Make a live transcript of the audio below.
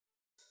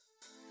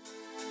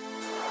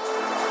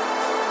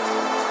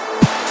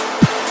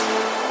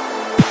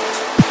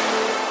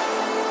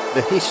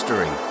The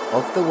History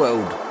of the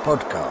World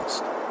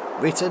podcast,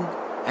 written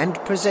and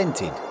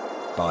presented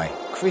by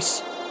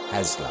Chris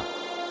Hasler.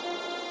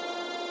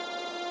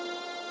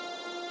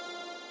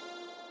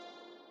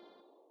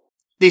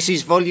 This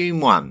is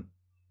Volume 1,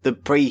 The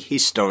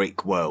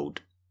Prehistoric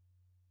World.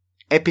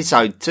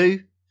 Episode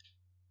 2,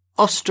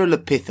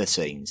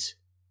 Australopithecines.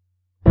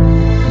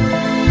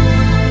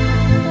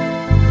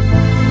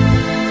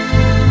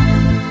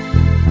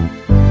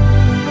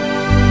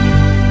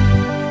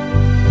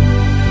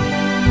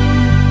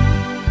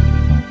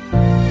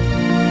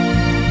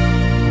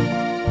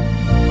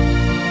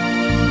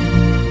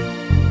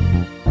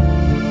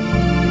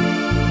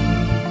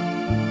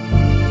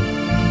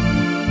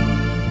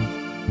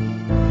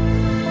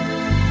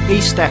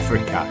 East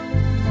Africa,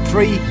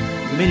 3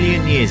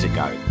 million years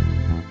ago.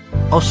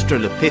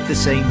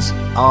 Australopithecines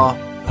are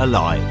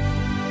alive.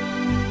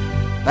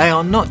 They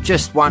are not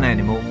just one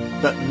animal,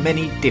 but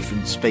many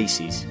different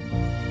species.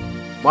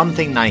 One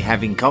thing they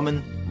have in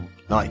common,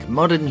 like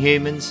modern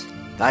humans,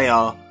 they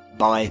are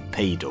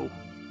bipedal,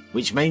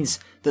 which means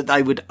that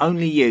they would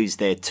only use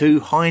their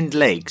 2 hind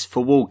legs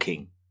for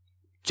walking,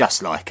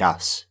 just like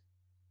us.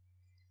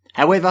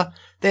 However,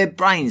 their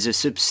brains are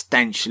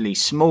substantially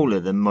smaller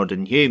than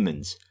modern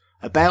humans,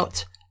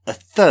 about a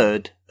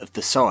third of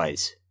the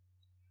size.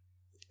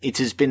 It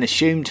has been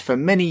assumed for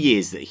many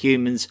years that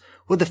humans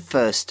were the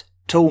first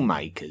tool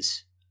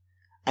makers,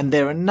 and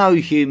there are no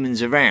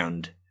humans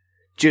around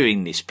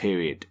during this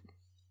period.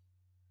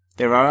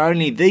 There are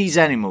only these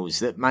animals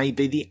that may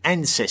be the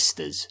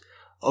ancestors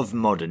of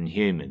modern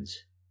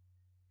humans.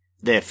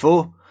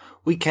 Therefore,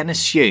 we can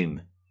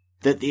assume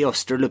that the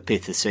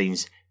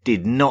Australopithecines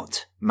did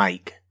not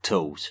make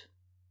tools.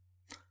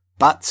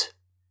 But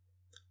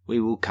we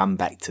will come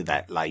back to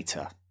that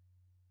later.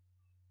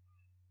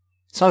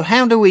 So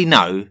how do we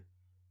know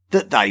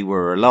that they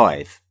were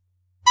alive?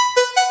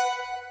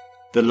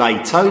 The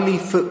Laetoli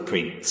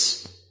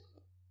footprints.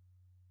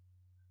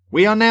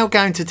 We are now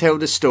going to tell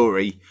the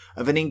story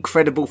of an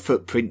incredible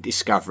footprint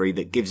discovery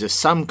that gives us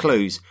some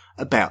clues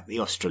about the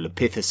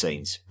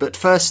Australopithecines. But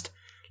first,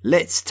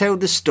 let's tell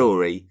the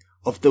story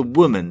of the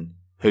woman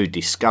who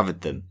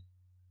discovered them.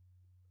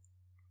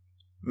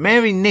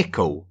 Mary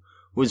Nicol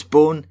was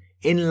born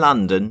in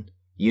London,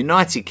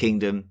 United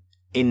Kingdom,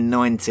 in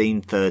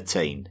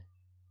 1913.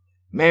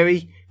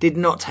 Mary did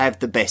not have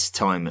the best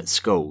time at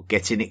school,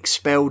 getting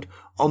expelled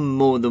on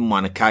more than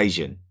one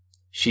occasion.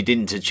 She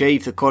didn't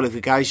achieve the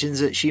qualifications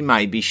that she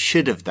maybe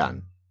should have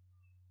done.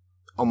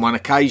 On one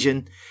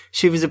occasion,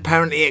 she was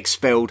apparently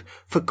expelled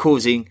for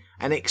causing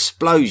an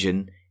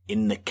explosion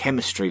in the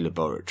chemistry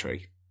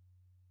laboratory.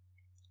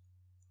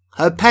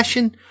 Her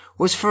passion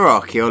was for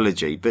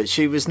archaeology, but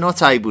she was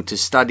not able to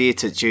study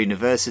it at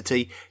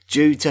university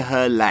due to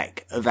her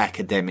lack of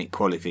academic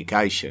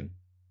qualification.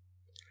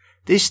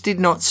 This did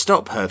not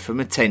stop her from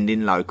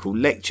attending local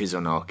lectures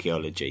on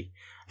archaeology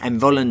and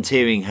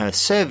volunteering her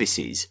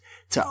services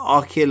to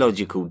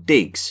archaeological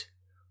digs,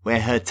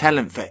 where her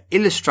talent for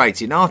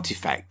illustrating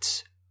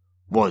artifacts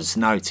was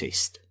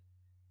noticed.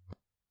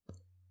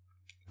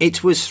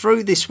 It was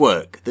through this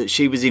work that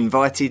she was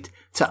invited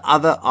to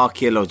other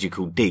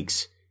archaeological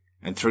digs,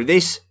 and through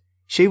this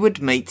she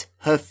would meet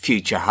her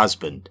future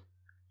husband,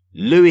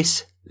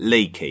 Lewis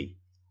Leakey,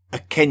 a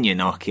Kenyan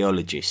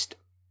archaeologist.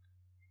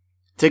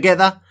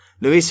 Together,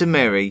 Lewis and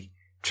Mary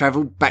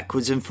travelled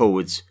backwards and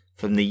forwards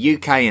from the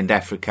UK and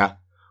Africa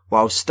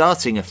while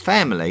starting a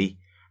family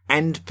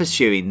and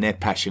pursuing their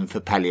passion for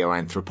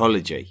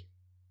paleoanthropology.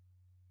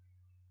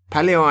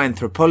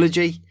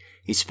 Paleoanthropology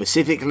is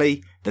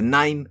specifically the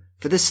name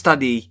for the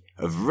study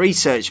of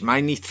research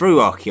mainly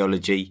through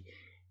archaeology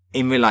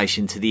in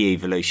relation to the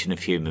evolution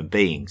of human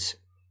beings.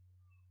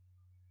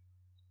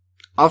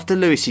 After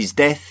Lewis's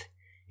death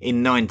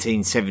in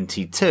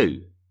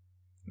 1972,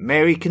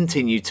 Mary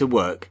continued to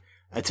work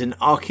at an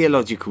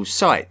archaeological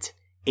site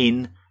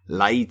in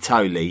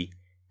Laetoli,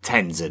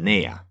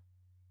 Tanzania.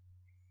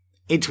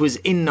 It was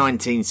in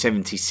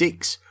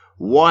 1976,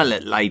 while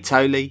at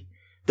Laetoli,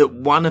 that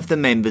one of the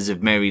members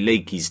of Mary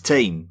Leakey's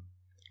team,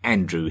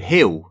 Andrew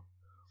Hill,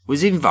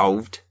 was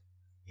involved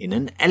in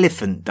an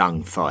elephant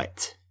dung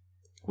fight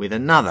with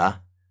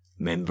another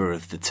member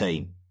of the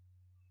team.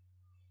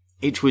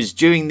 It was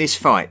during this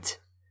fight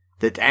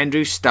that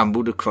Andrew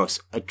stumbled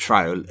across a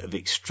trail of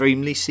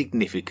extremely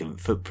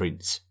significant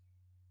footprints.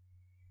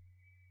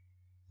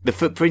 The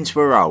footprints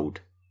were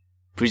old,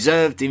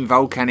 preserved in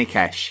volcanic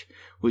ash,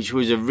 which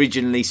was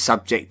originally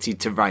subjected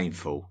to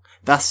rainfall,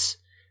 thus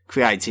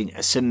creating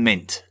a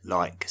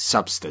cement-like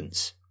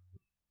substance.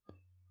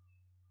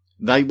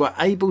 They were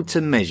able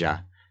to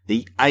measure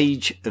the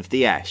age of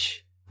the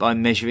ash by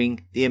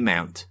measuring the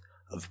amount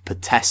of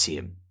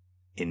potassium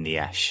in the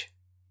ash.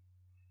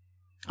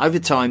 Over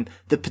time,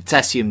 the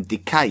potassium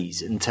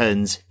decays and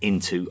turns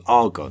into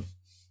argon.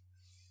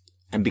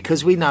 And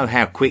because we know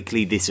how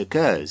quickly this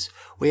occurs,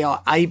 we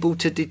are able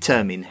to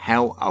determine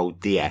how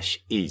old the ash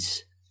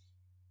is.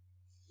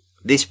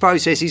 This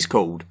process is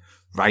called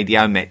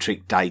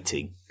radiometric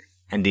dating,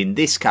 and in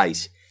this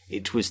case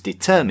it was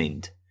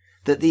determined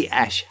that the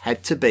ash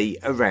had to be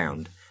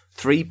around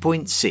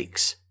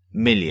 3.6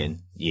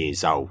 million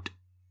years old.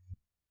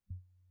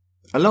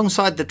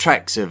 Alongside the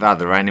tracks of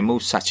other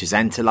animals such as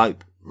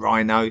antelope,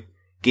 rhino,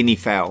 guinea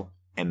fowl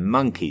and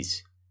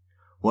monkeys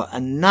were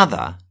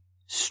another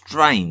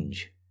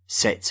strange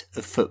set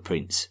of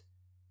footprints.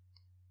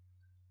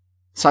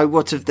 So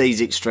what of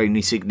these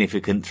extremely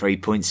significant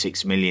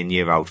 3.6 million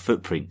year old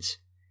footprints?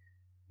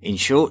 In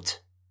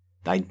short,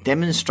 they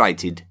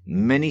demonstrated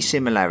many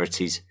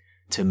similarities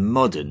to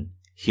modern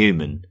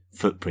human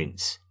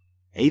footprints,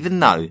 even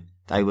though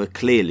they were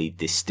clearly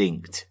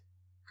distinct.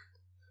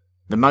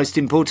 The most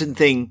important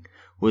thing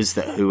was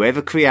that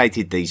whoever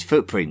created these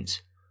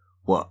footprints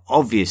were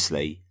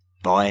obviously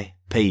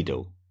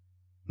bipedal,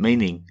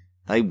 meaning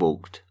they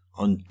walked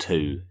on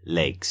two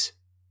legs.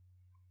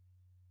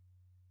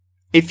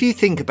 If you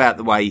think about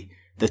the way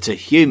that a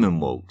human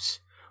walks,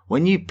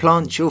 when you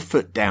plant your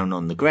foot down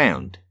on the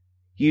ground,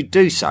 you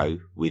do so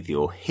with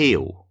your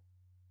heel.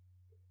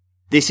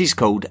 This is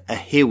called a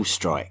heel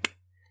strike,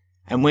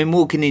 and when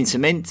walking in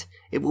cement,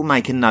 it will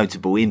make a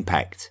notable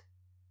impact.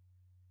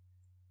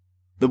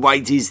 The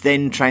weight is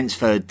then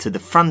transferred to the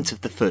front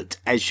of the foot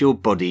as your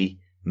body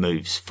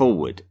moves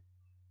forward.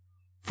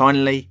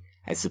 Finally,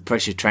 as the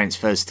pressure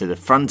transfers to the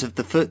front of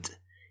the foot,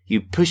 you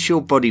push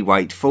your body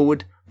weight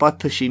forward by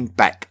pushing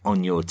back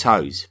on your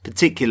toes,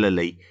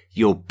 particularly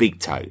your big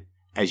toe,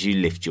 as you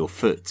lift your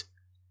foot.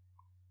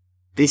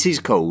 This is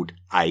called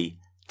a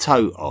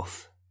toe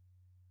off.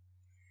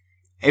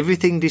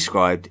 Everything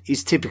described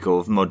is typical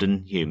of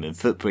modern human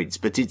footprints,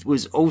 but it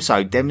was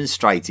also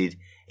demonstrated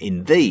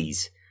in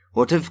these,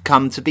 what have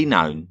come to be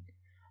known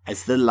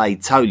as the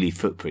Laetoli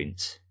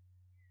footprints.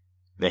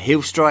 The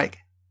heel strike,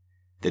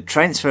 the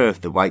transfer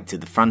of the weight to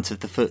the front of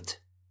the foot,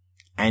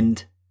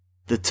 and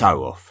the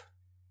toe off.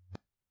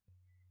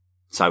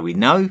 So we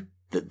know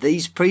that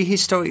these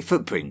prehistoric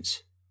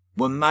footprints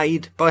were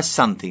made by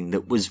something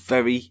that was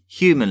very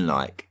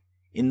human-like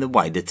in the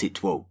way that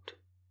it walked.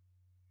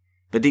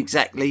 But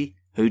exactly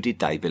who did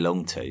they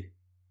belong to?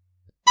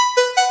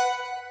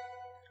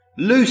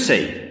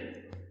 Lucy!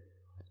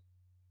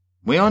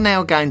 We are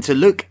now going to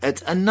look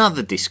at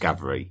another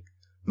discovery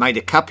made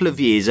a couple of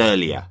years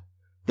earlier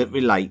that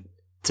relate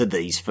to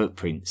these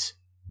footprints.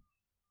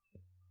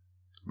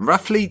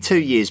 Roughly 2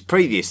 years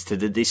previous to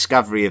the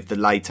discovery of the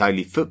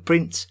Laetoli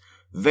footprints,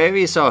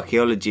 various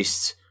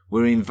archaeologists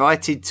were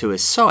invited to a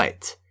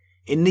site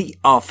in the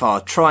Afar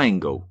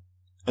Triangle,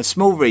 a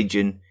small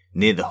region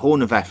near the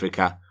Horn of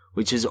Africa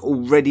which has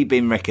already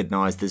been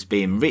recognised as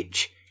being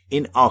rich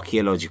in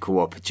archaeological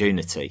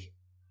opportunity.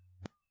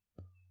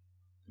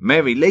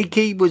 Mary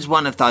Leakey was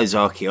one of those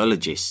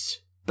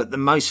archaeologists, but the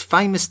most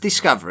famous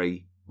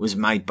discovery was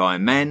made by a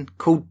man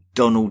called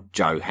Donald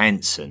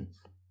Johanson.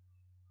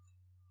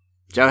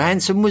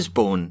 Johanson was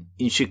born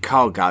in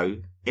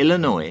Chicago,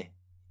 Illinois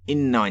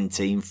in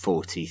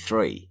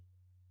 1943.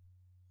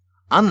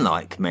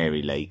 Unlike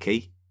Mary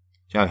Leakey,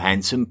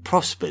 Johanson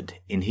prospered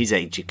in his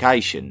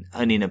education,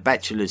 earning a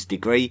bachelor's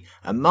degree,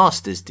 a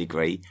master's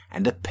degree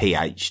and a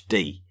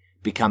PhD,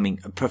 becoming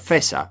a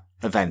professor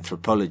of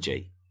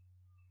anthropology.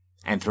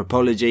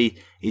 Anthropology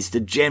is the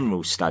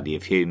general study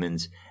of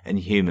humans and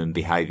human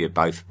behaviour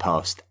both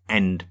past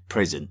and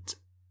present.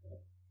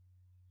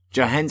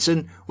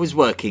 Johanson was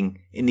working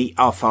in the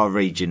Afar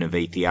region of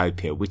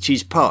Ethiopia, which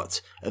is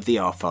part of the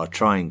Afar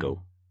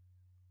Triangle.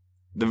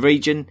 The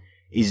region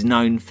is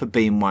known for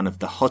being one of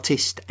the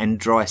hottest and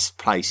driest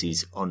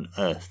places on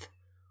Earth,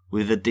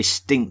 with a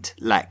distinct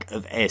lack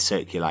of air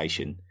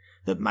circulation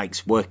that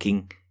makes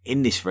working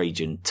in this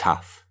region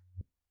tough.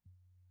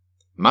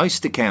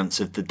 Most accounts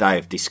of the day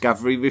of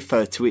discovery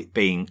refer to it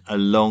being a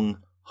long,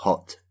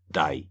 hot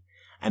day,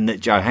 and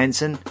that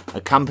Johanson,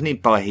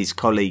 accompanied by his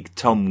colleague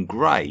Tom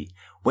Gray,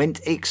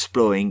 went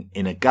exploring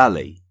in a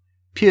gully,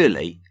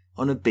 purely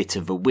on a bit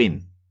of a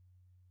whim.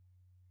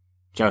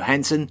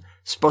 Johanson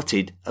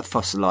spotted a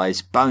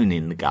fossilised bone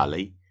in the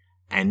gully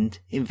and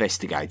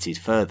investigated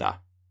further.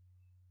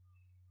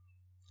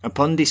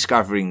 Upon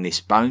discovering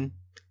this bone,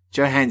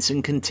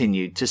 Johanson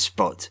continued to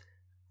spot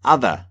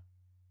other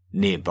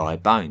nearby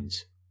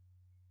bones.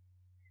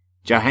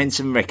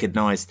 Johanson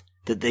recognised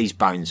that these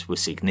bones were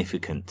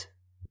significant.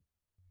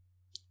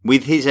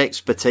 With his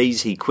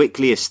expertise, he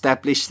quickly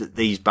established that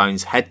these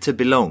bones had to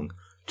belong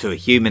to a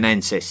human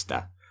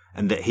ancestor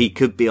and that he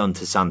could be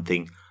onto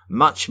something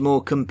much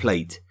more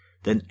complete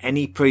than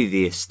any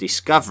previous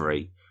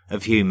discovery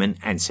of human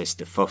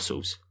ancestor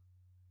fossils.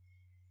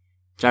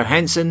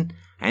 Johanson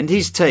and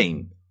his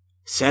team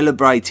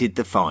celebrated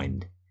the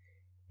find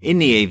in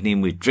the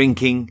evening with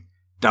drinking,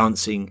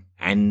 dancing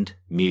and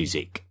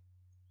music.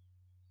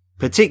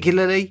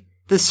 Particularly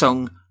the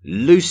song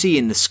Lucy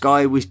in the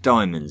Sky with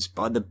Diamonds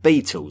by the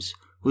Beatles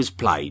was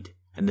played,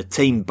 and the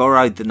team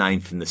borrowed the name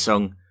from the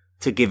song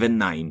to give a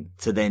name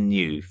to their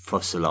new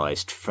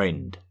fossilised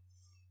friend.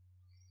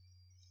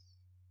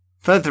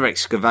 Further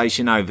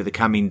excavation over the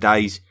coming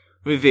days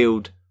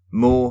revealed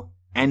more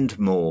and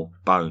more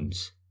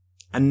bones,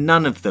 and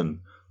none of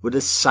them were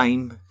the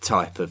same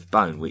type of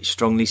bone, which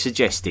strongly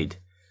suggested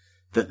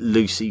that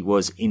Lucy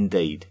was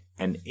indeed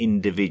an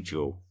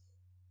individual.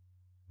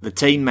 the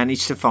team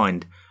managed to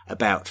find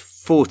about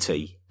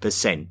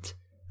 40%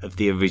 of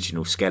the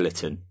original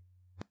skeleton.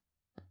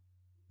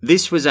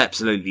 This was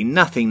absolutely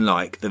nothing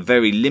like the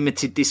very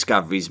limited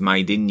discoveries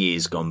made in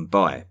years gone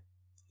by.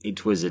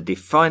 It was a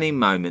defining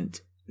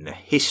moment in the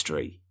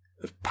history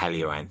of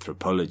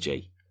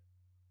paleoanthropology.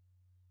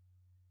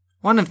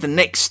 One of the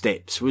next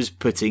steps was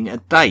putting a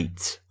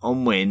date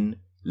on when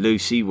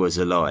Lucy was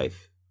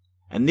alive,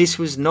 and this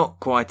was not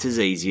quite as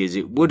easy as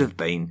it would have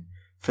been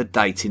for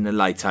dating the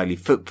late early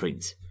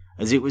footprints,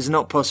 as it was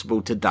not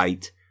possible to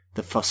date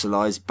the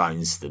fossilised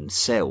bones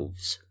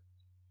themselves.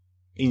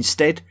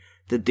 Instead,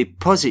 the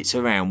deposits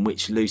around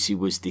which Lucy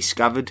was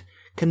discovered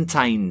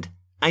contained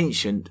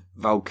ancient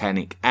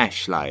volcanic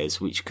ash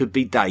layers which could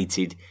be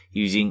dated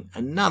using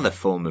another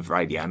form of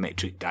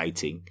radiometric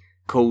dating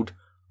called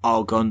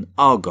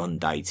argon-argon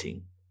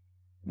dating,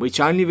 which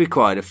only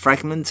required a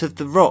fragment of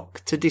the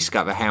rock to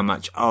discover how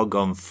much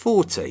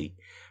argon-40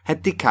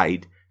 had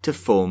decayed to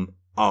form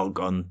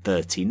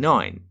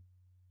argon-39.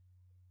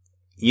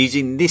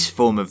 Using this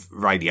form of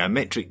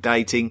radiometric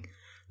dating,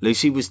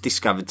 Lucy was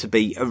discovered to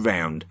be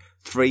around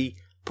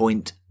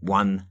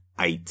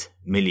 3.18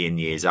 million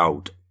years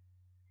old.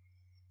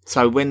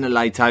 So when the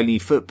late Olney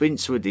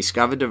footprints were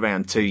discovered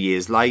around 2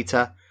 years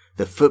later,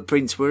 the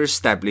footprints were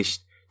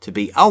established to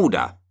be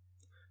older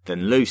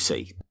than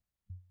Lucy.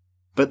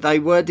 But they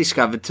were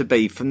discovered to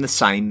be from the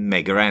same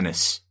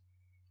Megaranus,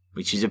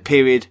 which is a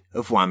period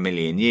of 1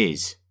 million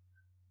years.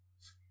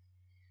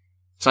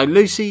 So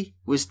Lucy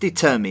was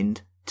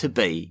determined to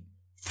be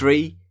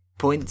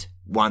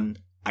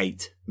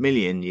 3.18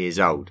 million years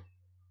old,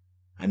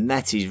 and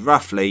that is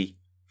roughly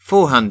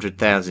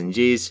 400,000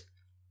 years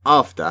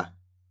after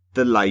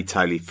the late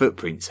early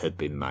footprints had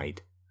been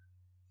made.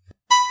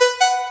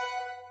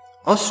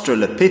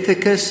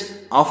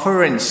 Australopithecus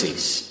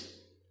afarensis.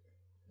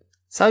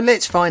 So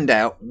let's find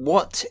out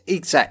what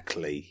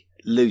exactly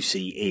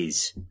Lucy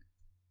is.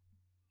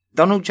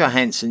 Donald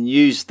Johanson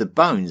used the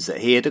bones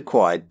that he had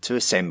acquired to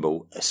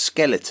assemble a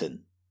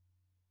skeleton.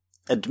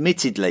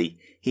 Admittedly,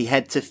 he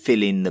had to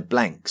fill in the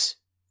blanks,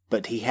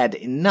 but he had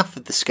enough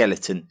of the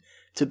skeleton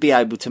to be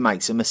able to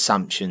make some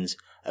assumptions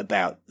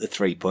about the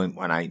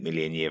 3.18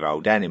 million year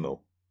old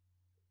animal.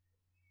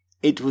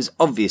 It was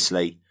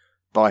obviously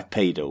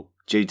bipedal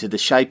due to the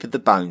shape of the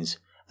bones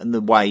and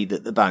the way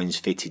that the bones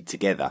fitted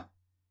together.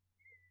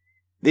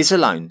 This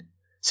alone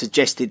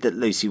suggested that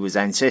Lucy was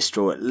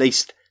ancestral, at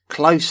least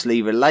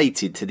closely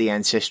related to the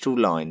ancestral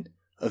line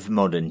of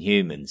modern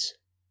humans.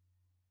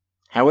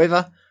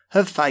 However,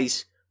 her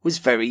face was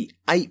very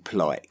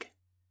ape-like,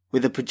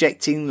 with a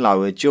projecting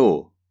lower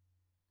jaw,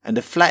 and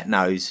a flat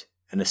nose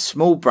and a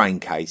small brain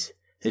case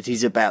that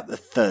is about the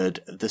third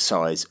of the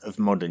size of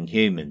modern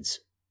humans.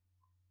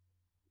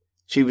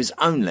 She was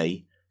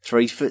only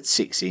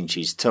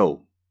 3'6"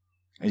 tall,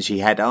 and she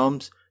had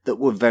arms that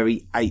were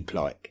very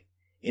ape-like,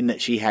 in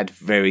that she had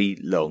very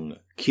long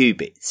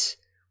cubits,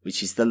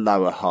 which is the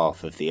lower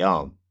half of the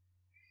arm,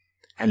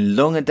 and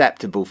long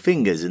adaptable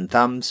fingers and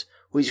thumbs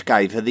which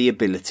gave her the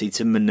ability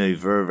to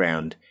manoeuvre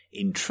around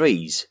in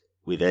trees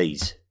with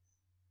ease.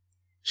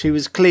 She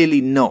was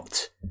clearly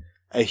not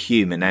a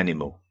human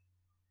animal.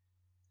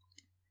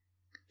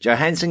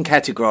 Johanson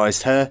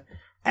categorised her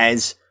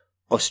as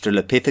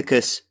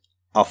Australopithecus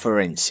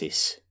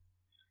afarensis.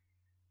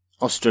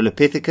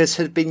 Australopithecus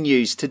had been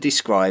used to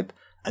describe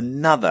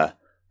another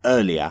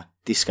earlier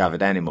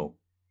discovered animal,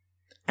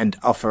 and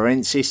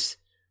afarensis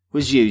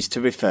was used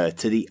to refer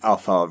to the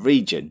Afar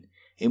region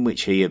in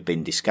which he had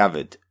been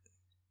discovered.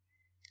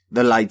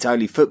 The late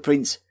early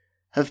footprints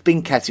have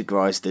been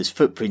categorised as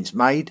footprints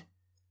made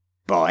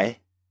by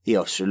the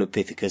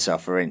Australopithecus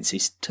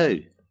afarensis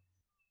too.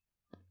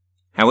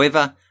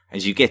 However,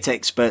 as you get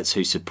experts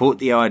who support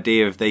the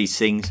idea of these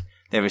things,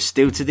 there are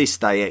still to this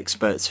day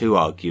experts who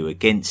argue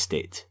against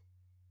it.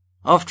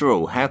 After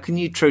all, how can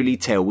you truly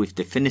tell with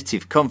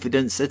definitive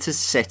confidence that a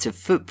set of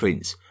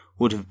footprints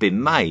would have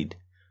been made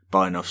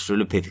by an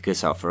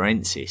Australopithecus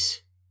afarensis?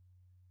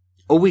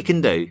 All we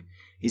can do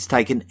is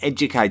take an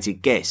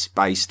educated guess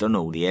based on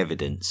all the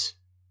evidence.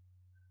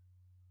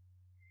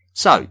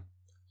 So,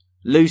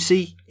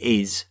 Lucy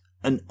is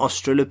an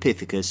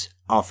Australopithecus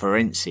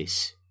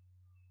afarensis,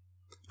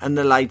 and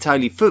the late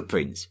early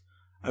footprints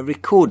are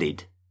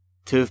recorded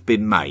to have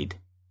been made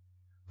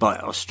by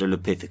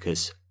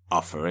Australopithecus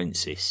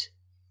afarensis.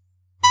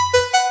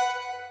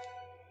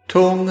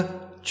 Tongue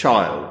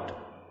child.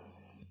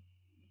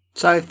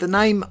 So if the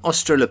name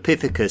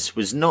Australopithecus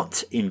was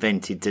not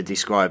invented to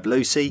describe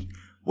Lucy,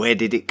 where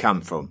did it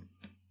come from?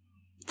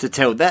 To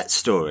tell that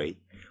story,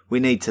 we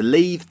need to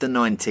leave the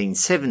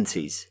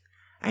 1970s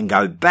and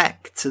go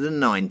back to the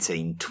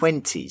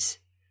 1920s,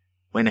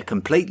 when a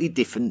completely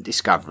different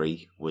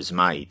discovery was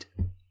made.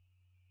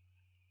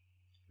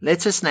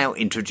 Let us now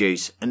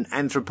introduce an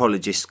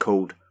anthropologist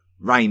called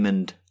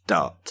Raymond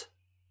Dart.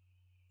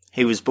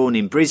 He was born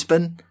in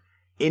Brisbane,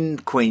 in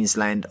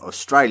Queensland,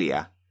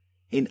 Australia,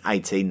 in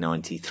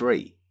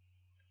 1893.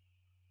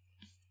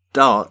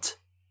 Dart,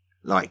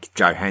 like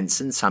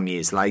Johanson some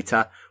years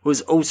later,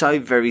 was also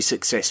very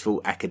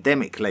successful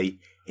academically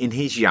in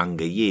his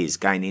younger years,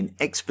 gaining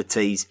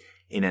expertise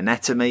in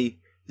anatomy,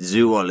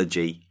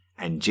 zoology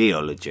and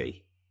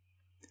geology.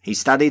 He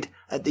studied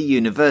at the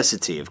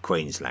University of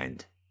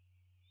Queensland.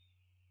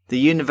 The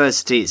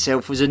university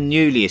itself was a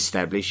newly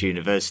established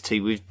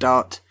university, with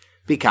Dart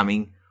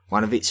becoming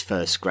one of its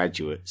first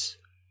graduates.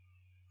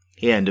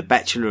 He earned a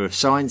Bachelor of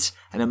Science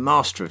and a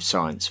Master of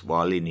Science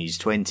while in his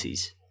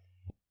 20s.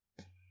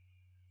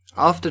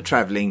 After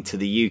travelling to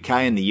the UK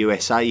and the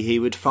USA, he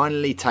would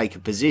finally take a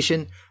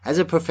position as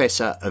a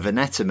Professor of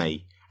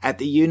Anatomy at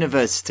the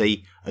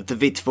University of the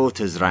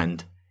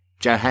Witwatersrand,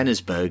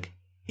 Johannesburg,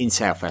 in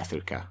South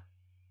Africa.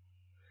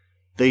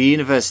 The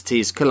university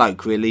is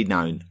colloquially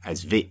known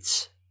as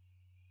WITS.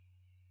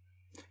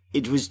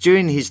 It was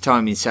during his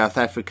time in South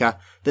Africa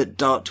that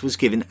Dart was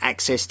given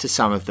access to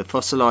some of the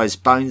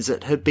fossilised bones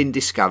that had been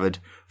discovered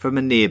from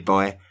a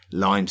nearby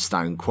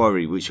limestone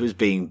quarry which was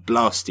being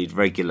blasted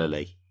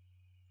regularly.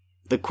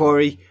 The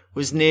quarry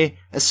was near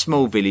a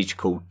small village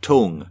called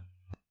Tung.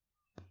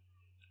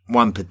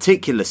 One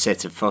particular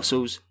set of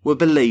fossils were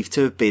believed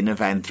to have been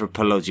of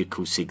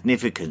anthropological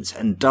significance,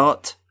 and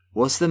Dart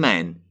was the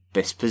man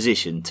best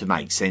positioned to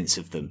make sense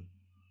of them.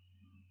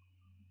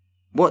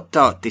 What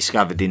Dart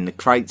discovered in the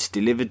crates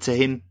delivered to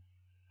him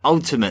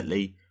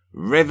ultimately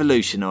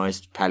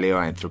revolutionised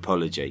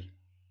paleoanthropology.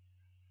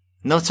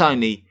 Not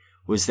only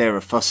was there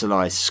a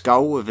fossilised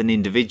skull of an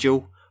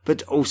individual,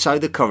 but also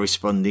the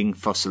corresponding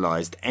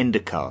fossilised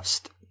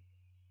endocast.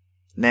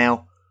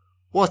 Now,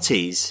 what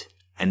is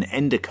an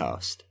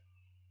endocast?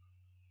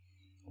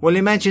 Well,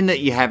 imagine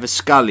that you have a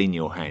skull in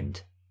your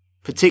hand,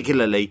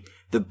 particularly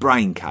the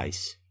brain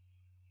case.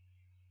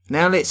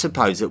 Now let's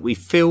suppose that we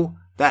fill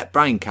that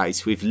brain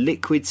case with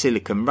liquid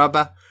silicone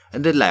rubber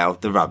and allow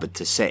the rubber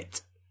to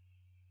set.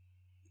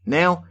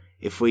 Now,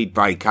 if we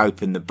break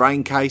open the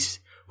brain case,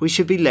 we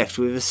should be left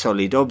with a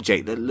solid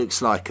object that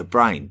looks like a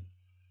brain.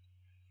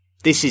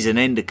 This is an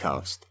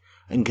endocast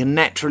and can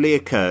naturally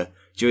occur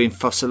during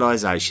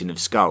fossilisation of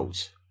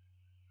skulls.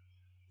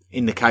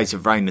 In the case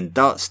of Raymond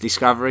Dart's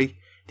discovery,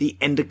 the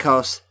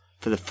endocast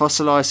for the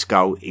fossilised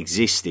skull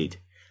existed,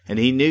 and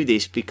he knew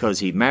this because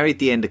he married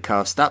the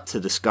endocast up to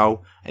the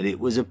skull and it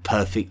was a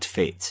perfect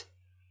fit.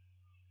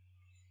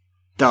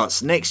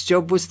 Dart's next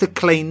job was to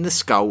clean the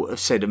skull of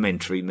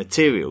sedimentary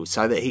material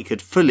so that he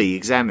could fully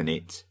examine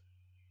it.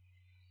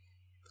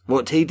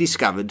 What he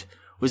discovered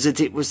was that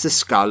it was the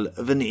skull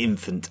of an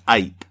infant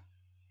ape.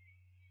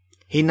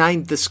 He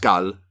named the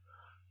skull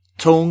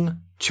Tung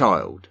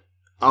Child,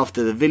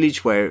 after the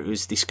village where it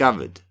was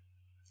discovered,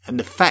 and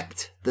the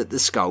fact that the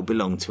skull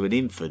belonged to an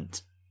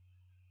infant.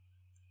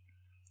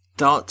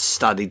 Dart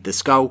studied the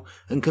skull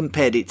and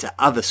compared it to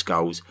other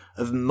skulls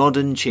of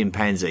modern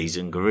chimpanzees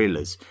and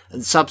gorillas,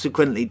 and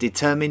subsequently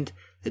determined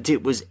that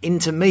it was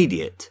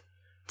intermediate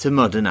to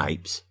modern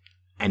apes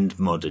and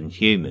modern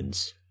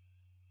humans.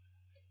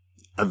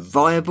 A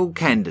viable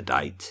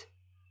candidate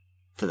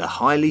for the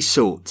highly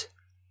sought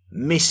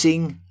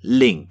missing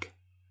link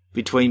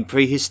between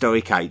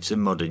prehistoric apes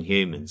and modern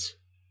humans.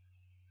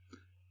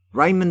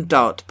 Raymond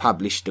Dart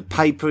published a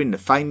paper in the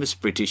famous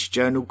British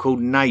journal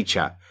called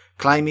Nature,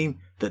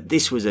 claiming that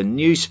this was a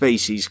new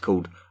species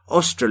called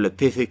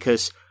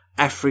Australopithecus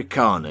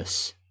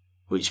africanus,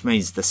 which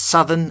means the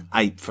southern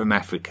ape from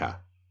Africa.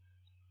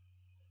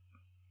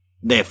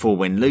 Therefore,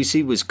 when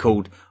Lucy was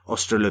called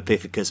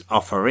Australopithecus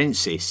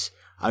afarensis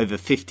over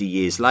 50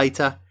 years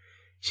later,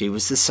 she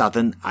was the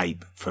southern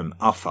ape from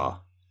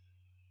Afar.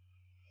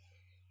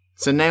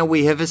 So now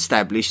we have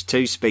established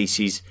two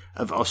species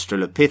of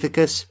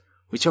Australopithecus,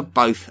 which are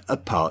both a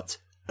part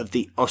of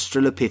the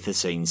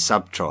Australopithecines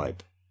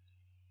subtribe.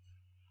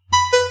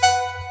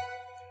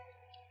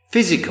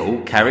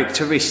 Physical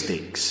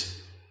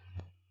characteristics.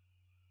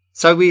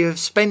 So we have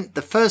spent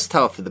the first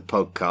half of the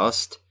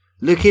podcast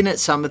looking at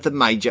some of the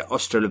major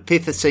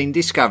Australopithecine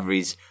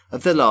discoveries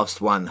of the last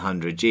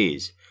 100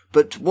 years.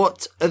 But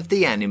what of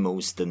the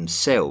animals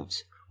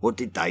themselves? What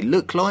did they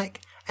look like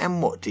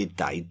and what did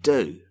they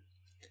do?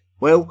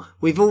 Well,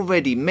 we've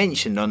already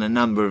mentioned on a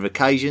number of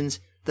occasions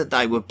that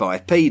they were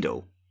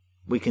bipedal.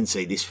 We can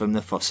see this from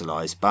the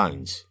fossilised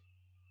bones.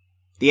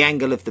 The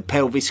angle of the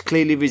pelvis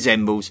clearly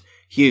resembles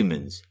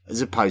humans,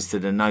 as opposed to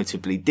the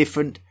notably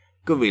different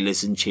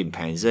gorillas and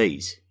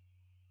chimpanzees.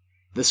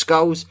 The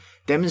skulls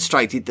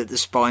demonstrated that the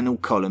spinal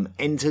column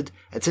entered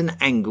at an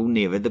angle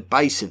nearer the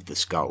base of the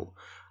skull,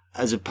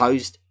 as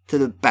opposed to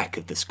the back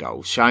of the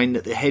skull, showing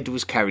that the head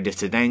was carried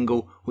at an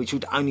angle which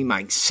would only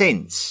make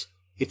sense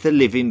if the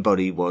living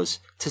body was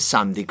to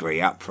some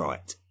degree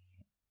upright.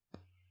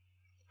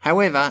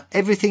 However,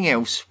 everything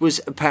else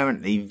was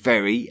apparently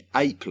very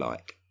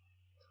ape-like.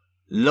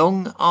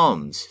 Long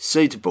arms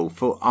suitable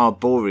for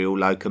arboreal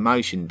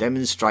locomotion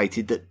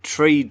demonstrated that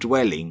tree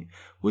dwelling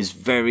was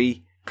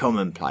very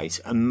commonplace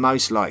and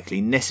most likely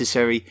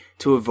necessary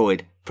to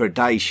avoid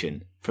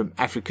predation from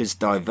Africa's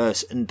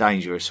diverse and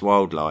dangerous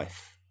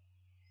wildlife.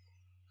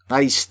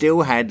 They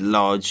still had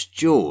large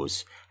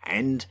jaws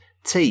and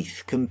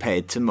teeth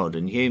compared to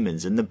modern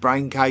humans, and the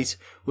brain case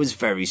was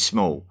very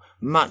small,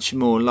 much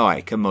more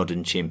like a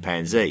modern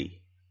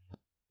chimpanzee.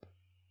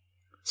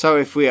 So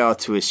if we are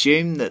to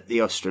assume that the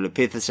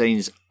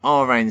australopithecines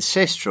are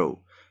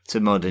ancestral to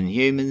modern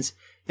humans,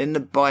 then the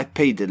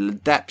bipedal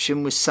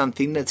adaptation was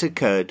something that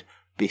occurred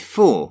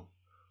before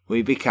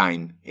we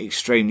became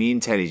extremely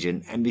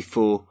intelligent and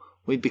before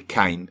we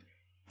became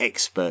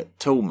expert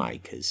tool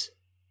makers.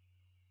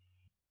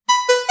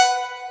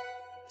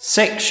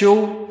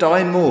 Sexual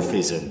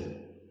dimorphism.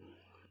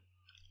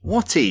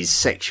 What is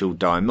sexual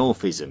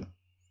dimorphism?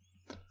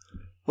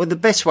 Well, the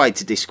best way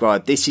to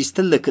describe this is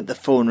to look at the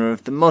fauna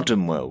of the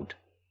modern world.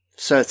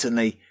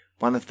 Certainly,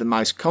 one of the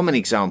most common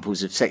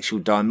examples of sexual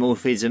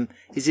dimorphism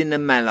is in the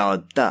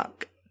mallard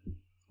duck.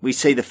 We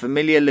see the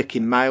familiar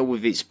looking male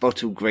with its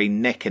bottle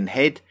green neck and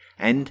head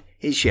and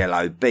its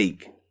yellow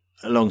beak,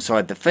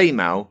 alongside the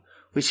female,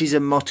 which is a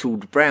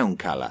mottled brown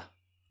colour.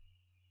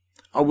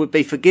 I would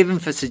be forgiven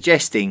for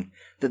suggesting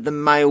that the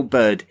male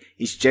bird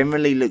is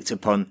generally looked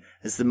upon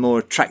as the more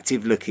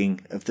attractive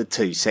looking of the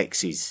two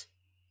sexes.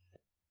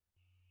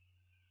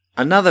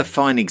 Another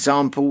fine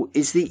example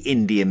is the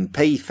Indian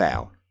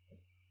peafowl.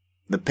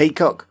 The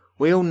peacock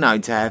we all know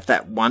to have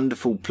that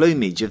wonderful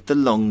plumage of the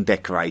long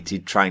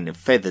decorated train of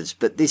feathers,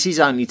 but this is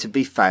only to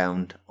be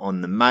found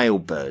on the male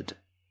bird,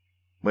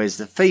 whereas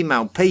the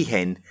female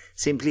peahen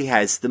simply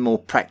has the more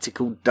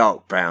practical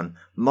dark brown,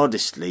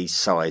 modestly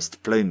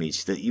sized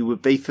plumage that you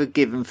would be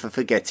forgiven for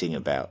forgetting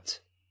about.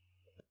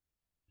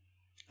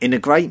 In a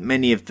great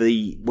many of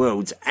the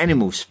world's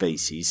animal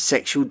species,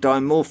 sexual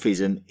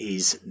dimorphism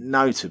is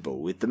notable,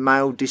 with the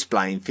male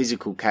displaying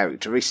physical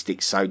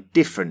characteristics so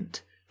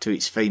different to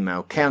its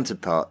female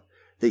counterpart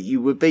that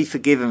you would be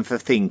forgiven for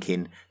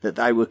thinking that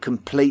they were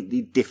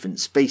completely different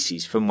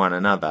species from one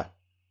another.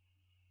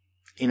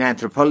 In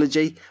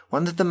anthropology,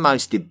 one of the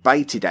most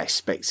debated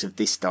aspects of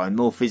this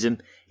dimorphism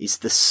is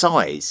the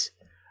size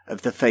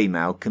of the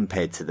female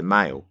compared to the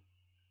male.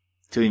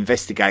 To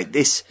investigate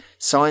this,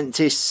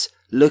 scientists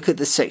look at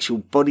the sexual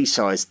body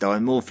size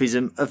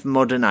dimorphism of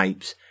modern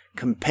apes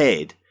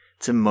compared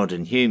to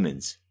modern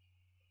humans.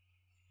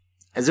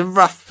 As a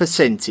rough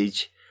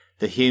percentage,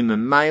 the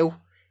human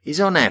male is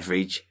on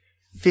average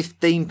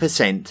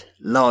 15%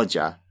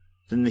 larger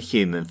than the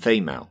human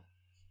female.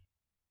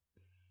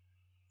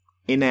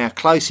 In our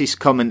closest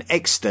common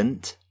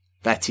extant,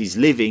 that is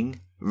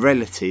living,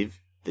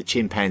 relative, the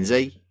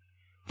chimpanzee,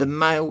 the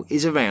male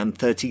is around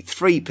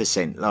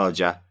 33%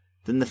 larger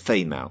than the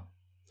female.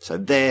 So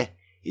there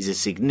is a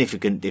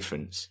significant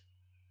difference.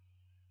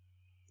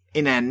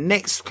 In our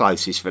next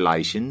closest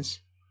relations,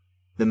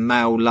 the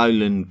male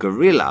lowland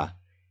gorilla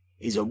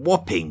is a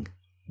whopping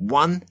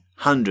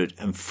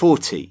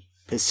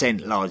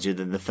 140% larger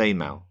than the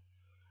female,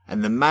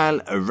 and the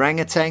male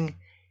orangutan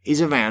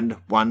is around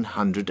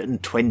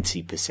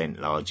 120%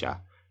 larger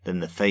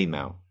than the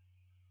female.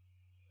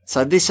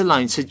 So this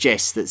alone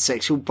suggests that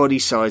sexual body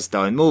size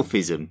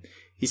dimorphism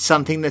is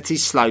something that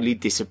is slowly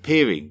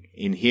disappearing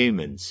in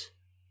humans.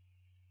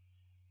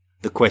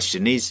 The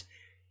question is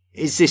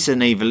this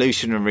an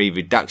evolutionary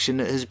reduction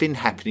that has been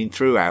happening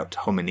throughout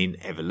hominin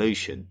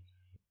evolution?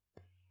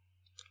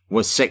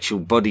 Was sexual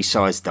body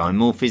size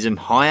dimorphism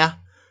higher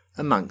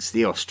amongst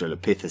the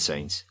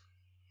australopithecines?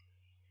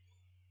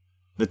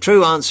 The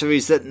true answer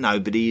is that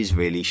nobody is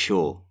really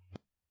sure.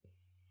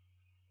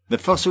 The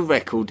fossil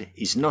record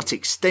is not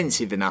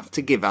extensive enough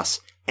to give us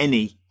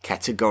any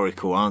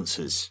categorical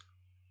answers.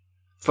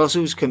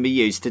 Fossils can be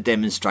used to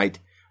demonstrate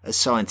a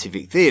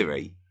scientific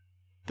theory,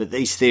 but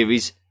these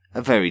theories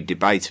are very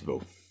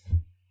debatable.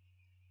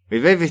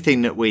 With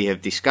everything that we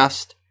have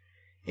discussed,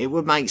 it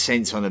would make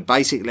sense on a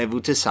basic level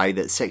to say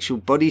that sexual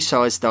body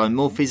size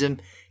dimorphism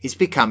is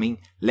becoming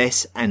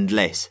less and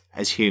less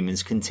as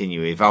humans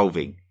continue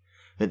evolving,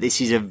 but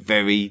this is a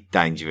very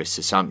dangerous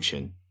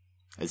assumption,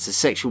 as the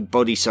sexual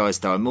body size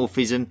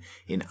dimorphism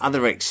in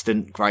other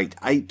extant great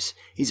apes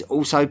is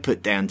also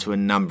put down to a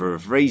number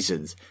of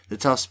reasons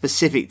that are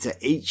specific to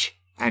each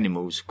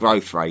animal's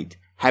growth rate,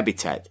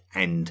 habitat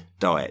and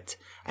diet,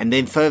 and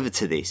then further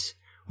to this,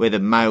 where the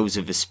males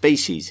of a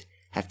species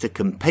have to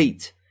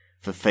compete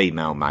for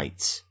female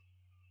mates.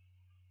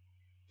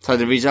 So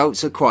the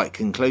results are quite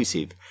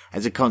conclusive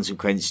as a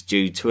consequence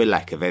due to a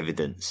lack of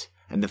evidence,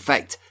 and the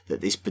fact that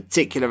this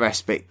particular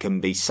aspect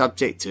can be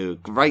subject to a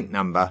great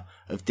number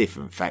of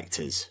different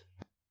factors.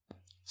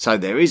 So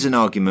there is an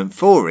argument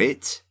for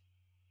it,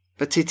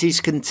 but it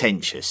is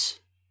contentious.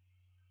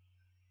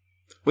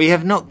 We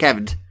have not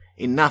gathered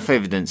enough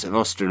evidence of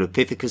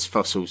Australopithecus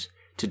fossils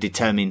to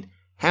determine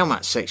how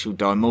much sexual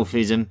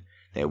dimorphism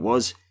there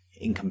was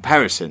in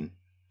comparison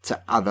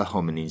to other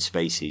hominin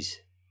species.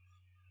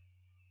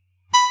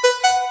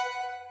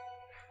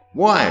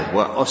 Why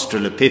were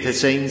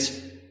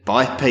Australopithecines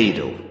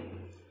bipedal?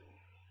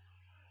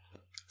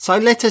 So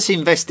let us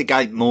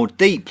investigate more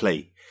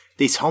deeply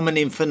this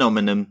hominin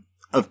phenomenon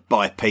of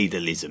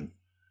bipedalism,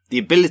 the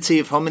ability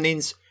of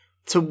hominins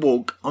to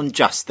walk on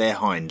just their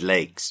hind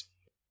legs.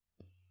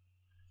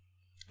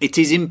 It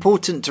is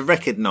important to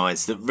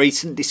recognise that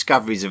recent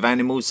discoveries of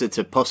animals that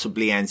are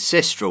possibly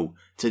ancestral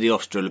to the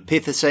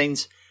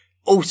Australopithecines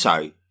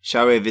also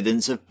show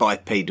evidence of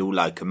bipedal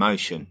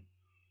locomotion.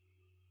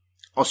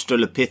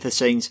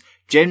 Australopithecines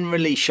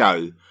generally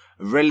show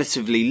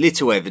relatively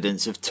little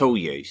evidence of tool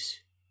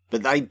use,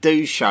 but they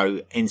do show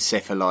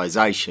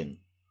encephalization,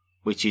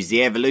 which is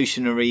the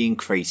evolutionary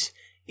increase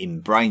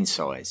in brain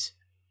size,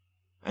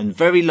 and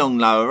very long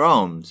lower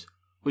arms,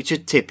 which are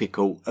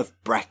typical of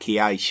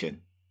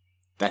brachiation,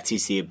 that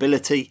is the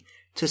ability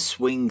to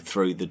swing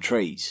through the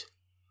trees.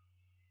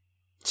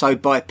 So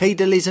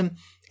bipedalism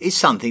is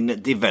something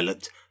that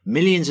developed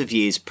millions of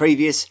years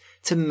previous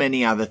to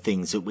many other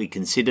things that we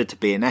consider to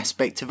be an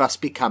aspect of us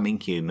becoming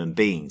human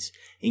beings,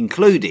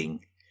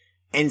 including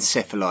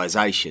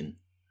encephalization.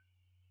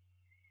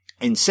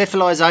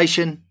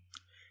 Encephalization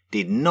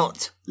did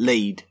not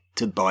lead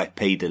to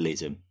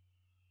bipedalism.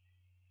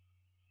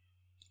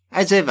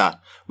 As ever,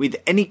 with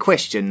any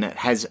question that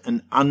has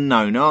an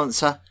unknown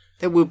answer,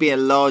 there will be a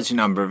large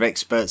number of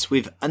experts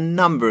with a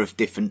number of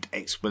different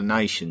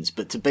explanations,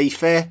 but to be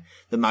fair,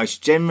 the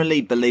most generally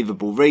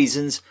believable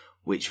reasons,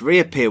 which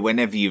reappear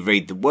whenever you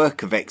read the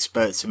work of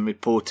experts and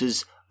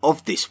reporters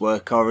of this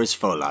work, are as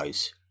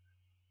follows.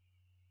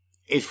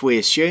 If we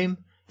assume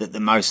that the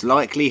most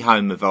likely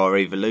home of our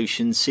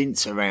evolution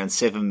since around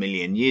 7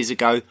 million years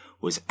ago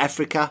was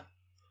Africa,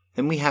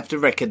 then we have to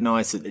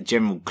recognise that the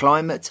general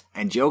climate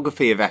and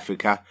geography of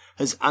Africa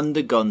has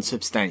undergone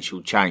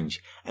substantial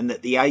change, and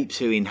that the apes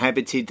who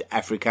inhabited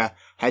Africa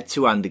had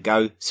to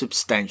undergo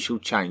substantial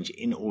change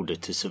in order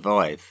to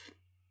survive.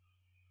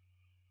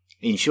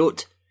 In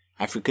short,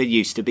 Africa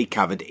used to be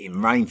covered in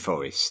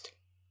rainforest.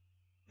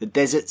 The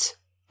deserts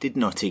did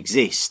not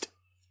exist.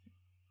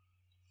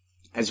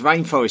 As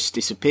rainforests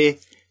disappear,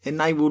 then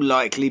they will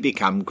likely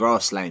become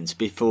grasslands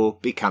before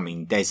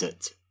becoming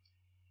desert.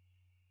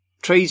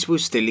 Trees will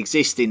still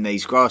exist in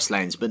these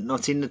grasslands, but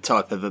not in the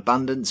type of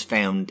abundance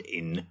found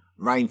in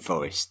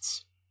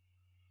rainforests.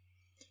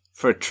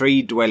 For a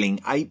tree-dwelling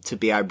ape to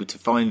be able to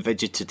find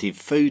vegetative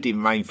food in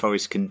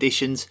rainforest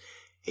conditions,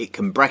 it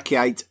can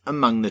brachiate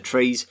among the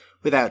trees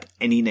without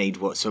any need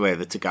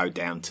whatsoever to go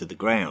down to the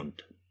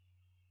ground.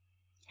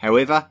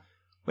 However,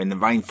 when the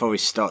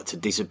rainforests start to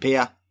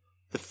disappear,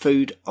 the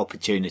food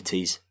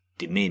opportunities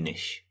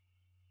diminish,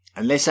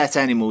 unless that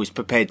animal is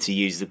prepared to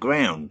use the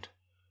ground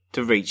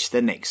to reach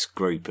the next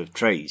group of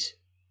trees.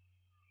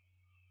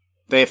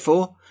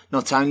 Therefore,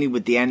 not only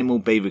would the animal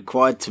be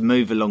required to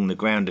move along the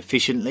ground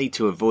efficiently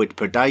to avoid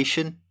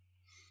predation,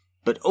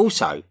 but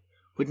also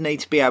would need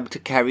to be able to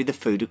carry the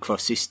food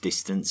across this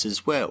distance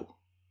as well.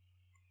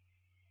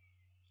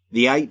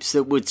 The apes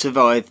that would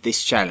survive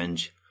this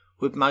challenge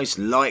would most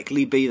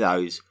likely be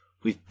those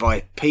with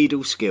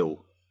bipedal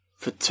skill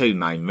for two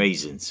main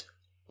reasons.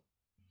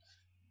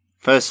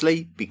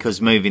 Firstly, because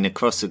moving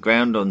across the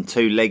ground on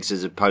 2 legs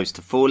as opposed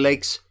to 4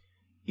 legs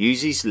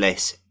uses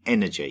less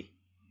energy.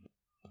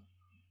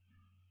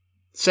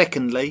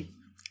 Secondly,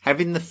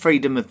 having the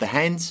freedom of the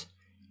hands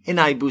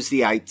enables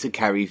the ape to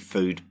carry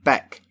food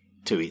back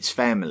to its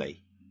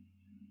family.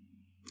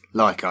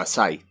 Like I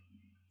say,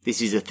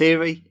 this is a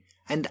theory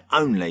and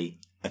only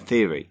a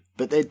theory,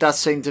 but there does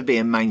seem to be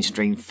a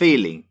mainstream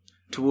feeling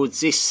towards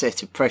this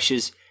set of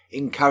pressures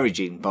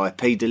encouraging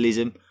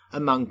bipedalism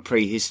among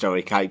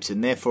prehistoric apes,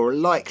 and therefore a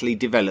likely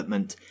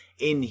development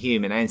in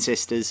human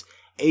ancestors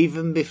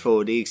even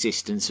before the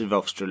existence of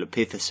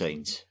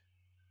australopithecines.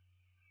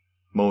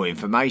 More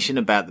information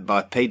about the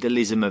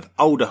bipedalism of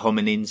older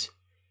hominins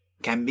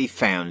can be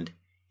found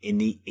in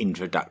the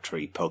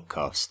introductory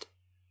podcast.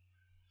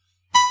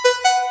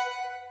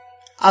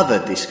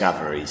 Other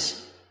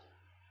discoveries.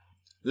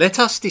 Let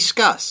us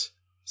discuss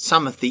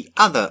some of the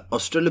other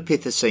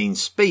australopithecine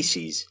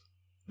species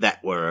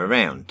that were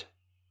around.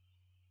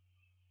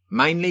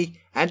 Mainly,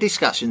 our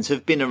discussions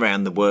have been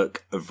around the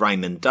work of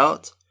Raymond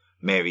Dart,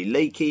 Mary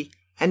Leakey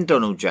and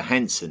Donald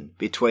Johanson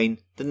between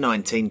the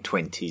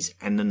 1920s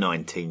and the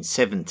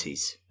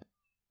 1970s.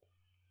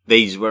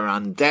 These were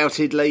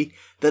undoubtedly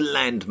the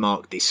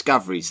landmark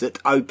discoveries that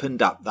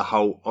opened up the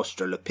whole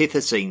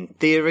australopithecine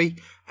theory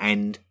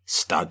and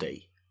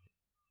study.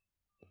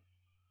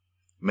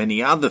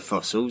 Many other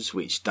fossils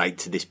which date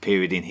to this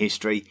period in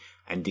history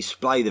and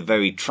display the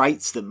very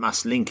traits that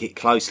must link it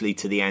closely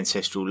to the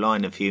ancestral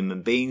line of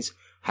human beings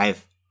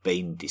have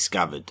been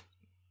discovered.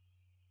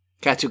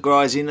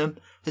 Categorising them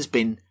has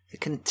been a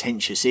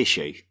contentious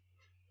issue.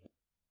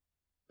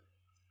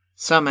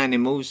 Some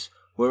animals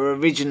were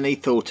originally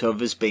thought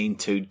of as being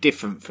too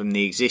different from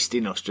the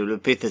existing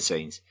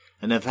australopithecines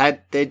and have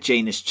had their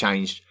genus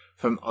changed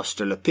from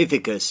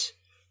Australopithecus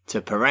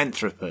to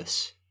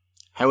Paranthropus.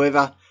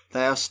 However,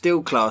 they are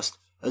still classed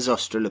as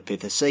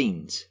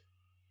australopithecines.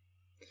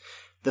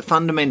 The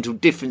fundamental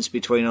difference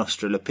between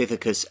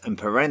Australopithecus and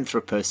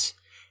Paranthropus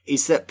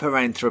is that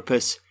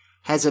Paranthropus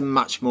has a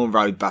much more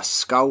robust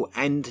skull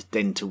and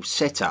dental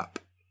setup.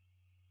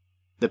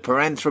 The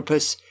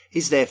Paranthropus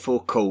is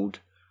therefore called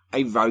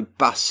a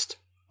robust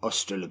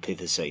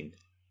Australopithecine,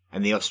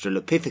 and the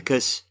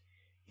Australopithecus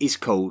is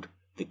called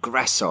the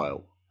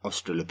gracile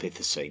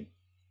Australopithecine.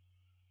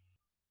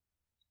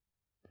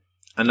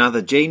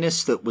 Another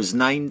genus that was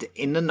named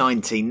in the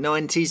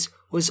 1990s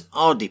was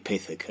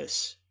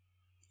Ardipithecus.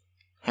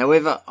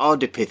 However,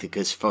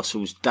 Ardipithecus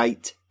fossils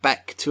date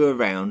back to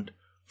around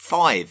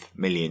 5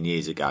 million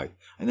years ago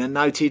and are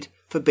noted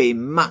for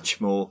being much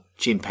more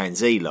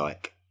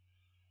chimpanzee-like.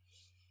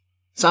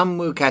 Some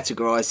will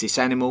categorise this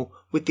animal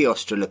with the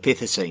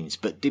australopithecines,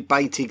 but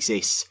debate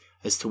exists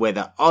as to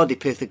whether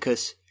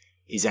Ardipithecus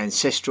is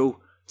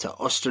ancestral to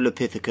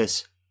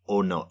Australopithecus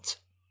or not.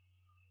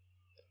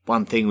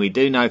 One thing we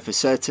do know for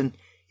certain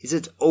is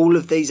that all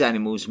of these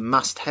animals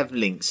must have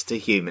links to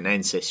human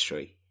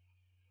ancestry.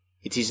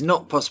 It is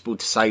not possible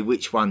to say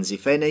which ones,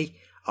 if any,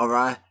 are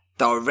our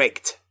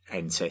direct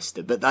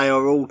ancestor, but they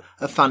are all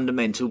a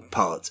fundamental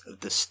part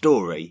of the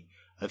story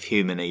of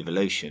human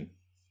evolution.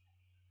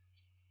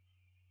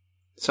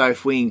 So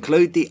if we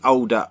include the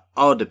older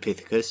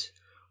Ardipithecus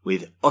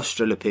with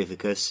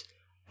Australopithecus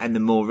and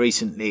the more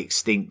recently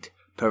extinct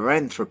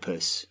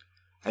Paranthropus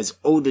as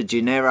all the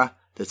genera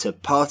that are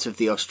part of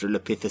the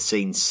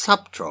Australopithecines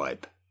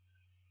subtribe,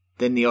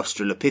 then the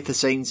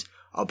Australopithecines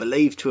are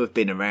believed to have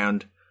been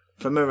around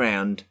from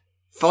around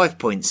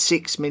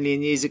 5.6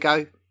 million years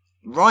ago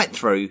right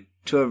through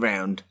to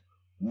around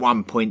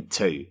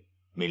 1.2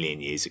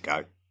 million years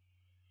ago.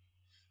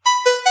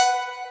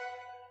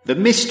 The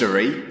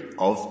mystery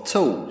of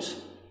tools.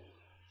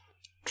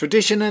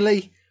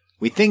 Traditionally,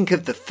 we think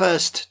of the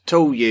first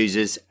tool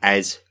users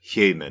as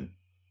human.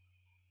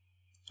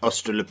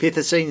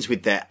 Australopithecines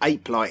with their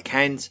ape-like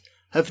hands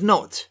have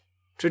not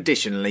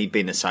traditionally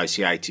been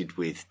associated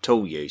with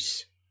tool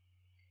use.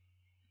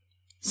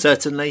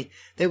 Certainly,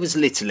 there was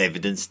little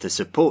evidence to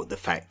support the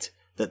fact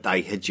that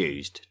they had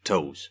used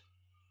tools.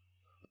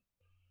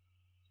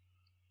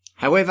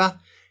 However,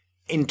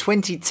 in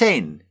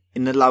 2010,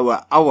 in the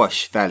lower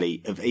Awash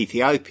Valley of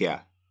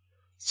Ethiopia,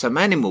 some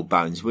animal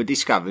bones were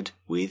discovered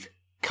with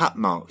cut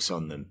marks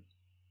on them.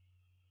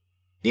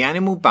 The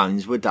animal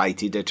bones were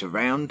dated at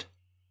around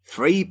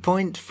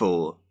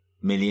 3.4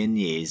 million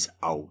years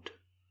old.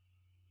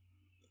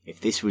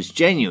 If this was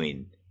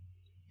genuine,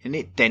 then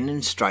it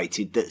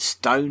demonstrated that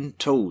stone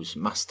tools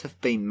must have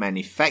been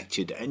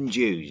manufactured and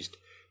used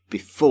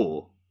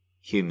before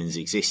humans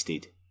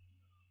existed,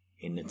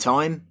 in the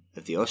time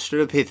of the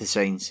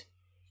Australopithecines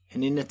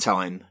and in the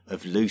time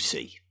of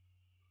Lucy.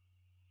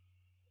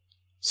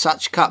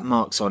 Such cut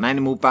marks on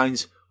animal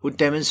bones would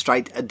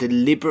demonstrate a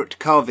deliberate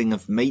carving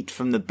of meat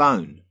from the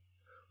bone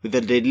with a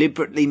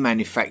deliberately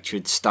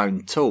manufactured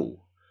stone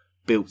tool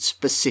built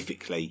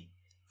specifically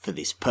for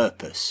this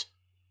purpose.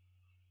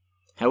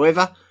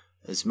 However,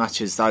 as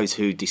much as those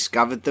who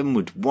discovered them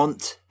would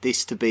want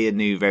this to be a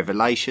new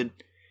revelation,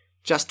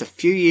 just a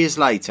few years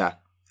later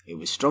it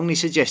was strongly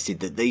suggested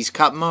that these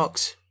cut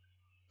marks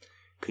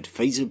could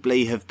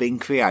feasibly have been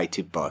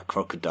created by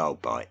crocodile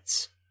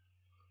bites.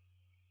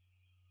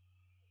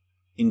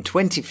 In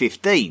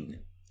 2015,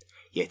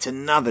 yet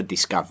another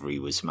discovery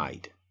was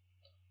made.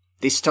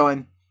 This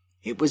time,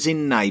 it was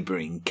in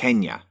neighbouring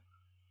Kenya.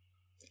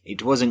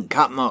 It wasn't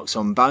cut marks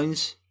on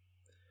bones,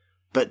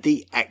 but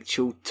the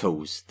actual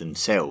tools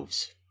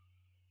themselves.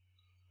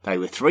 They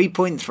were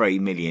 3.3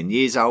 million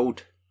years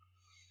old,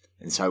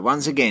 and so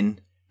once again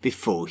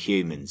before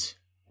humans.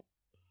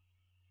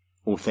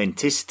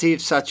 Authenticity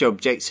of such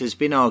objects has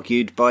been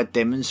argued by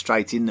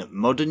demonstrating that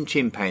modern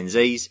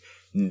chimpanzees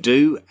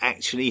do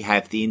actually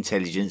have the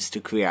intelligence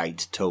to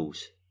create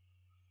tools.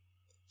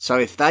 So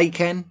if they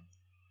can,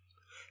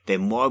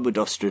 then why would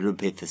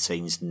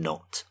Australopithecines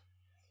not?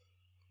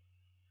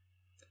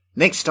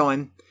 Next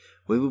time,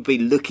 we will be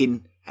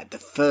looking at the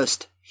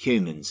first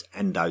humans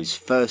and those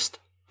first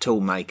tool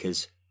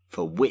makers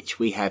for which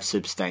we have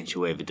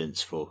substantial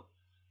evidence for.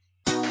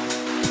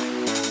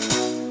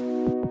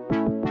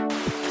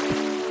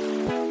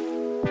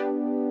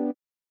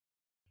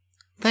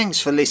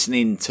 Thanks for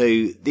listening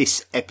to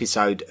this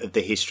episode of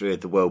the History of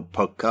the World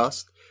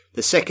podcast.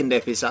 The second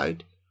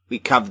episode, we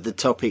covered the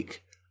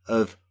topic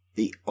of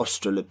the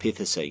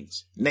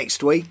Australopithecines.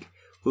 Next week,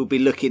 we'll be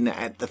looking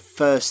at the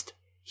first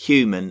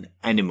human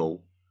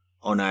animal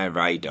on our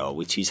radar,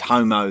 which is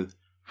Homo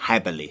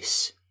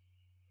habilis.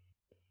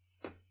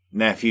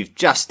 Now, if you've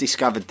just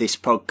discovered this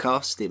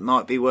podcast, it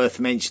might be worth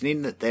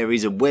mentioning that there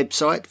is a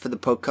website for the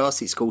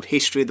podcast. It's called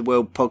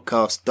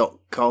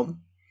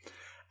historyoftheworldpodcast.com.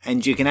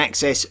 And you can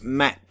access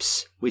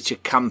maps which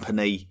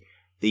accompany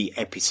the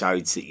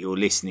episodes that you're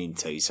listening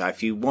to. So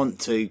if you want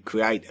to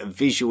create a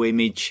visual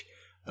image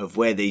of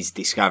where these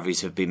discoveries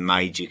have been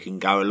made, you can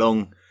go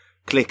along,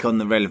 click on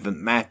the relevant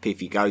map.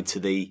 If you go to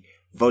the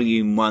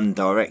Volume 1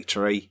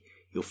 directory,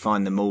 you'll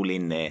find them all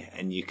in there,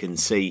 and you can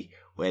see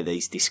where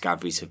these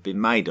discoveries have been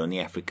made on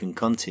the African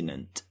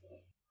continent.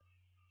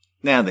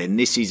 Now then,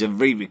 this is a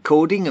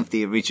re-recording of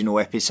the original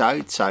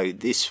episode. So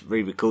this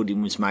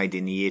re-recording was made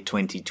in the year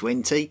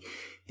 2020.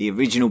 The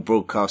original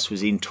broadcast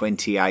was in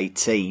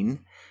 2018,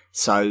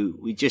 so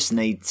we just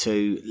need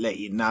to let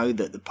you know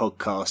that the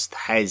podcast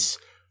has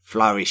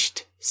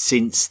flourished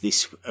since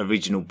this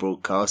original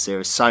broadcast. There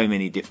are so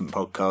many different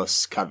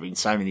podcasts covering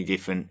so many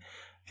different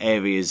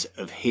areas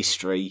of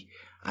history,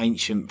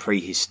 ancient,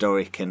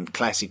 prehistoric and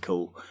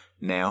classical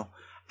now,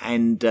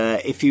 And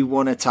if you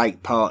want to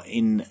take part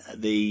in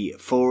the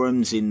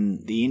forums,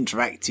 in the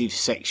interactive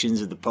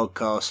sections of the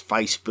podcast,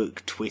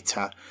 Facebook,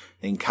 Twitter,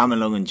 then come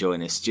along and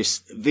join us.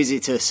 Just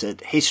visit us at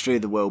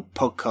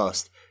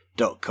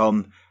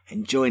historyoftheworldpodcast.com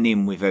and join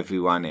in with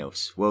everyone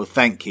else. Well,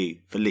 thank you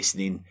for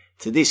listening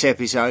to this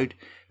episode.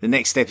 The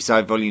next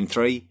episode, Volume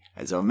 3,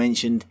 as I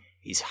mentioned,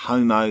 is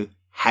Homo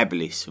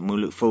habilis, and we'll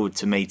look forward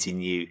to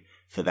meeting you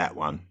for that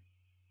one.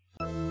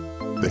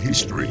 The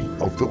History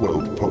of the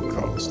World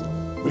podcast,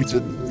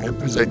 written and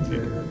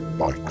presented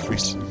by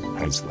Chris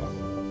Hasler.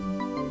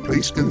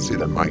 Please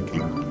consider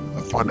making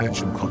a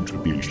financial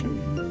contribution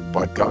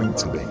by going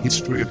to the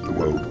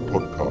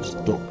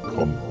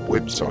historyoftheworldpodcast.com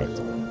website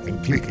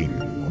and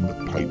clicking on the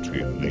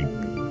Patreon link.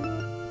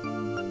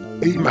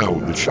 Email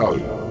the show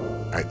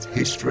at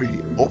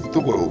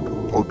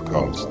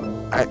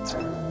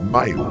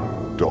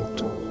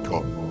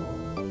historyoftheworldpodcast@mail.com.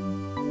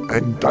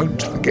 And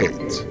don't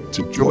forget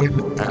to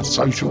join our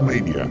social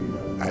media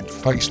at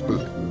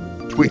Facebook,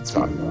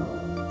 Twitter,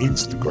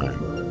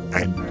 Instagram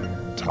and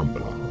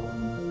Tumblr.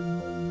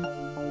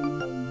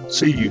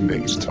 See you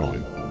next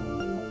time.